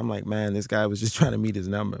on, and I'm like, man, this guy was just trying to meet his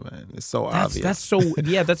number, man. It's so obvious.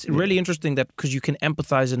 That's really interesting because you can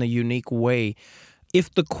empathize in a unique way.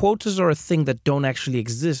 If the quotas are a thing that don't actually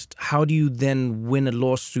exist, how do you then win a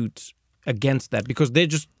lawsuit against that? Because they're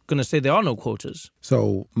just going to say there are no quotas.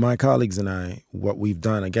 So my colleagues and I, what we've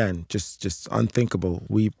done, again, just unthinkable.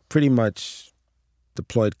 We pretty much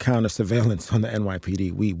deployed counter surveillance on the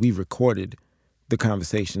NYPD. We recorded the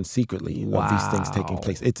conversation secretly of these things taking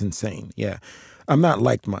place. It's insane. Yeah. I'm not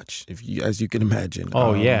liked much, as you can imagine.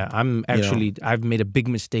 I've made a big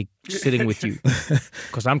mistake sitting with you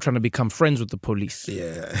because I'm trying to become friends with the police.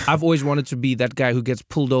 Yeah. I've always wanted to be that guy who gets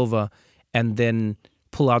pulled over and then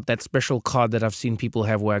pull out that special card that I've seen people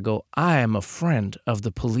have where I go, I am a friend of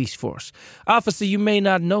the police force. Officer, you may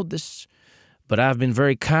not know this, but I've been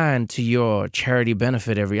very kind to your charity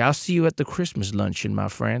benefit I'll see you at the Christmas luncheon, my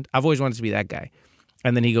friend. I've always wanted to be that guy.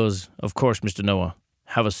 And then he goes, of course, Mr. Noah,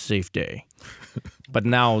 have a safe day. But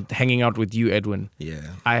now hanging out with you, Edwin,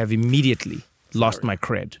 I have immediately lost my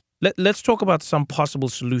cred. Let's talk about some possible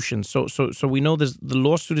solutions. So we know the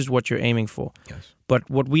lawsuit is what you're aiming for. Yes. But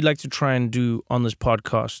what we like to try and do on this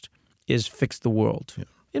podcast is fix the world. Yeah.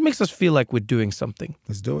 It makes us feel like we're doing something.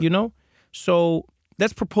 Let's do it. You know? So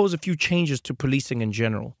let's propose a few changes to policing in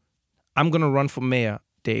general. I'm going to run for mayor,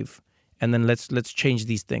 Dave, and then let's change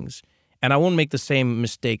these things. And I won't make the same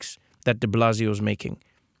mistakes that de Blasio's making.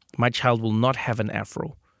 My child will not have an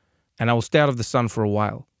afro. And I will stay out of the sun for a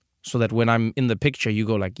while. So that when I'm in the picture, you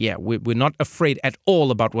go like, yeah, we're not afraid at all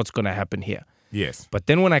about what's going to happen here. Yes. But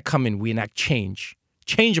then when I come in, we enact change.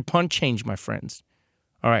 Change upon change, my friends.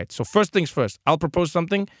 All right, so first things first. I'll propose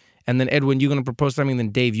something, and then Edwin, you're going to propose something, then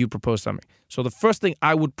Dave, you propose something. So the first thing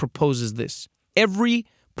I would propose is this. Every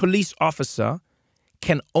police officer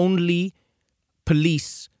can only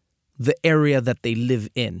police the area that they live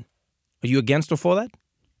in. Are you against or for that?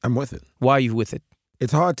 I'm with it. Why are you with it?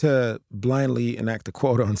 It's hard to blindly enact a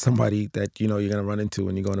quota on somebody that you're going to run into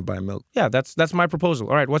when you're going to buy milk. Yeah, that's my proposal.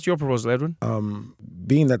 All right, what's your proposal, Edwin?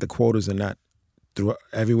 Being that the quotas are not through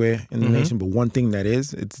everywhere in the nation, but one thing that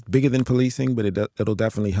is, it's bigger than policing, but it'll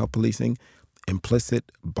definitely help policing,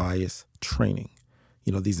 implicit bias training.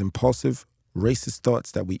 You know, these impulsive, racist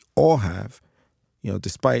thoughts that we all have,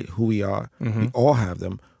 despite who we are, we all have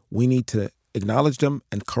them. We need to acknowledge them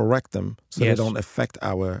and correct them so they don't affect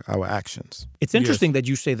our actions. It's interesting that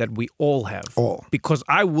you say that we all have. All. Because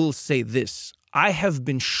I will say this. I have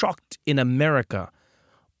been shocked in America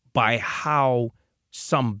by how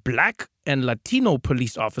some Black and Latino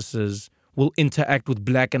police officers will interact with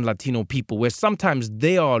Black and Latino people, where sometimes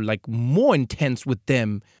they are like more intense with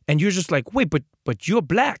them. And you're just like, wait, but you're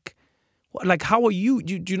Black. Like, how are you?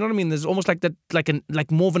 Do you know what I mean? There's almost like that,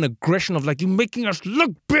 like more of an aggression of like, you're making us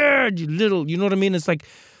look bad, you little, you know what I mean? It's like,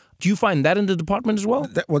 do you find that in the department as well?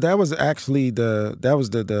 That was actually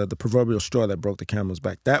the proverbial straw that broke the camel's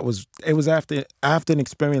back. It was after an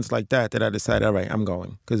experience like that I decided, all right, I'm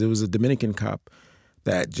going. Because it was a Dominican cop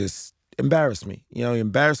that just embarrassed me. He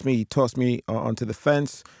embarrassed me. He tossed me onto the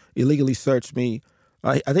fence, illegally searched me.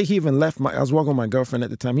 I think he even left I was walking with my girlfriend at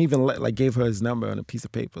the time. He even gave her his number on a piece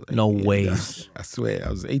of paper. No ways. I swear. I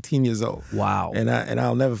was 18 years old. Wow. And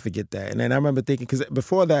I'll never forget that. And then I remember thinking, because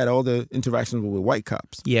before that, all the interactions were with white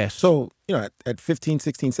cops. Yes. So, at 15,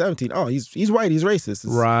 16, 17, he's white, he's racist.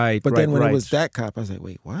 Right. But then when it was that cop, I was like,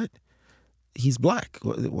 wait, what? He's Black.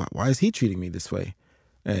 Why is he treating me this way?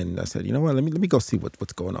 And I said, you know what, let me go see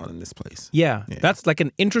what's going on in this place. Yeah, that's like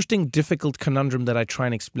an interesting, difficult conundrum that I try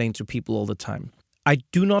and explain to people all the time. I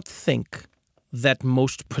do not think that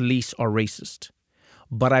most police are racist,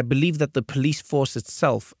 but I believe that the police force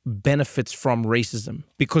itself benefits from racism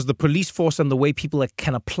because the police force and the way people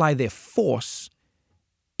can apply their force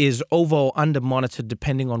is over or under monitored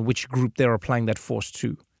depending on which group they're applying that force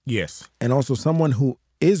to. Yes. And also someone who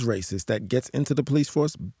is racist that gets into the police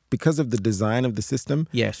force, because of the design of the system,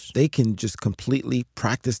 yes, they can just completely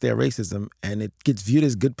practice their racism and it gets viewed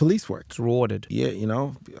as good police work. It's rewarded. Yeah,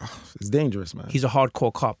 it's dangerous, man. He's a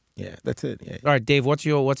hardcore cop. Yeah, that's it. Yeah. All right, Dave, what's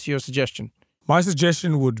your suggestion? My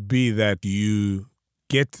suggestion would be that you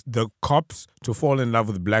get the cops to fall in love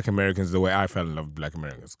with Black Americans the way I fell in love with Black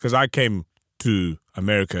Americans. Because I came to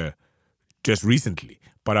America just recently,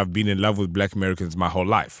 but I've been in love with Black Americans my whole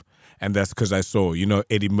life. And that's because I saw,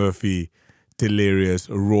 Eddie Murphy, Delirious,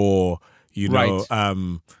 Raw,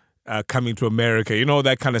 Coming to America,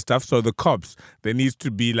 that kind of stuff. So the cops, there needs to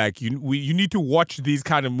be like, you need to watch these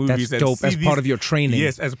kind of movies. That's dope, as part of your training.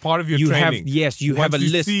 Yes, as part of your training. You have a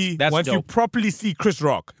list. That's once dope. you properly see Chris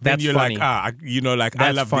Rock, then That's you're funny. like, I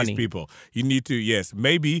love these people. You need to, yes,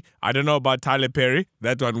 maybe, I don't know about Tyler Perry.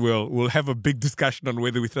 That one we'll have a big discussion on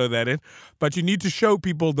whether we throw that in. But you need to show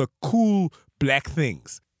people the cool Black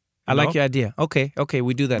things. I like your idea. Okay,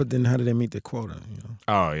 we do that. But then how do they meet their quota?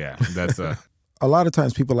 Oh, yeah, that's A lot of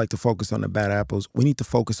times people like to focus on the bad apples. We need to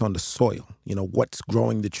focus on the soil. What's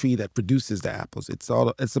growing the tree that produces the apples. It's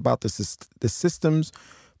about the systems,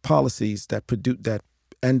 policies that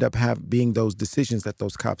end up being those decisions that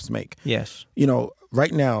those cops make. Yes.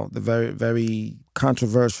 Right now, the very, very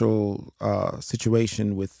controversial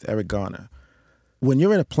situation with Eric Garner. When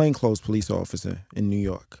you're a plainclothes police officer in New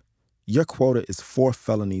York, your quota is 4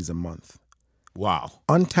 felonies a month. Wow.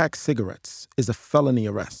 Untaxed cigarettes is a felony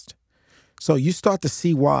arrest. So you start to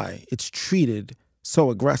see why it's treated so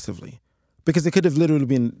aggressively. Because it could have literally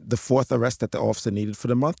been the 4th arrest that the officer needed for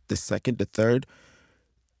the month, the 2nd, the 3rd.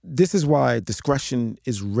 this is why discretion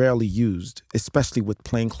is rarely used, especially with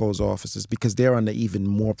plainclothes officers, because they're under even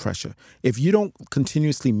more pressure. If you don't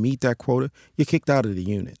continuously meet that quota, you're kicked out of the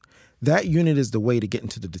unit. That unit is the way to get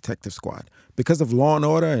into the detective squad. Because of Law and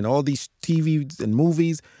Order and all these TV and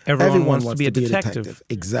movies, everyone wants to be a detective.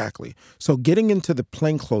 Exactly. So getting into the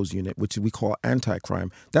plainclothes unit, which we call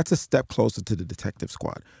anti-crime, that's a step closer to the detective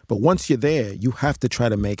squad. But once you're there, you have to try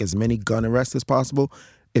to make as many gun arrests as possible.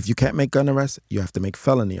 If you can't make gun arrests, you have to make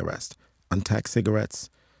felony arrests. Untaxed cigarettes,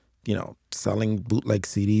 selling bootleg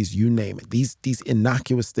CDs, you name it. These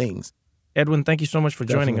innocuous things. Edwin, thank you so much for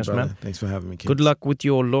joining us, brother. man. Thanks for having me, kids. Good luck with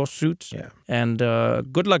your lawsuit. Yeah. And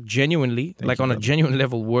good luck genuinely, on a genuine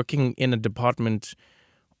level, working in a department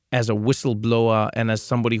as a whistleblower and as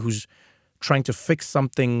somebody who's trying to fix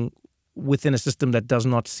something within a system that does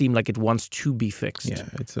not seem like it wants to be fixed. Yeah,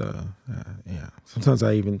 it's Sometimes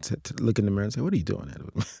I even look in the mirror and say, "What are you doing,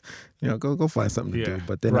 Edwin?" Go find something to do.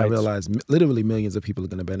 But then I realize literally millions of people are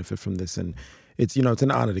going to benefit from this, and it's it's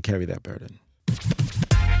an honor to carry that burden.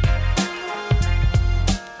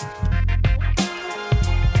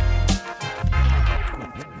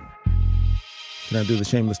 Can I do the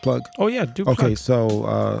shameless plug? Oh yeah, do. Okay, plug.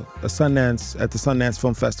 so at the Sundance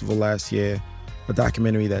Film Festival last year, a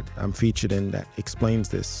documentary that I'm featured in that explains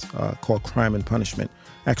this, called Crime and Punishment,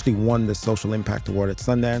 actually won the Social Impact Award at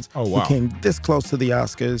Sundance. Oh, wow. We came this close to the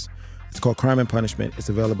Oscars. It's called Crime and Punishment. It's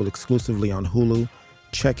available exclusively on Hulu.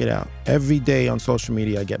 Check it out. Every day on social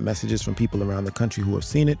media, I get messages from people around the country who have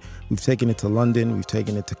seen it. We've taken it to London. We've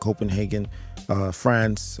taken it to Copenhagen,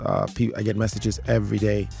 France. I get messages every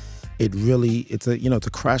day. It's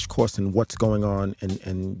a crash course in what's going on,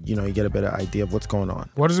 and you get a better idea of what's going on.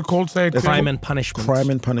 What is it called? Say it. Crime and Punishment. Crime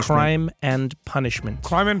and Punishment. Crime and Punishment.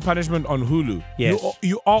 Crime and Punishment on Hulu. Yes.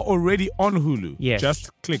 You are already on Hulu. Yes. Just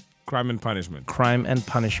click Crime and Punishment. Crime and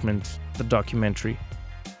Punishment, the documentary.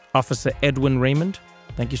 Officer Edwin Raymond,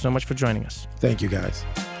 thank you so much for joining us. Thank you, guys.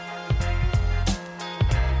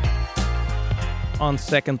 On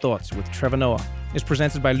Second Thoughts with Trevor Noah is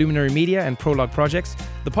presented by Luminary Media and Prologue Projects.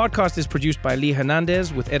 The podcast is produced by Lee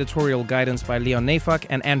Hernandez with editorial guidance by Leon Nafak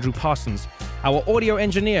and Andrew Parsons. Our audio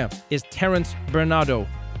engineer is Terrence Bernardo.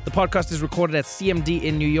 The podcast is recorded at CMD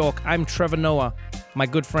in New York. I'm Trevor Noah. My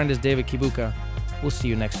good friend is David Kibuuka. We'll see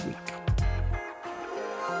you next week.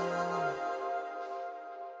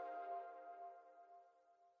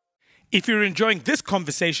 If you're enjoying this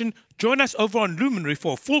conversation, join us over on Luminary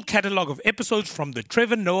for a full catalog of episodes from the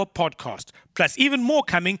Trevor Noah podcast, plus even more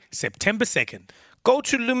coming September 2nd. Go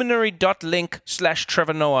to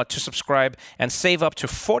luminary.link/trevornoah to subscribe and save up to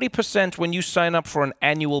 40% when you sign up for an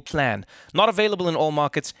annual plan. Not available in all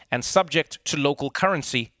markets and subject to local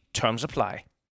currency. Terms apply.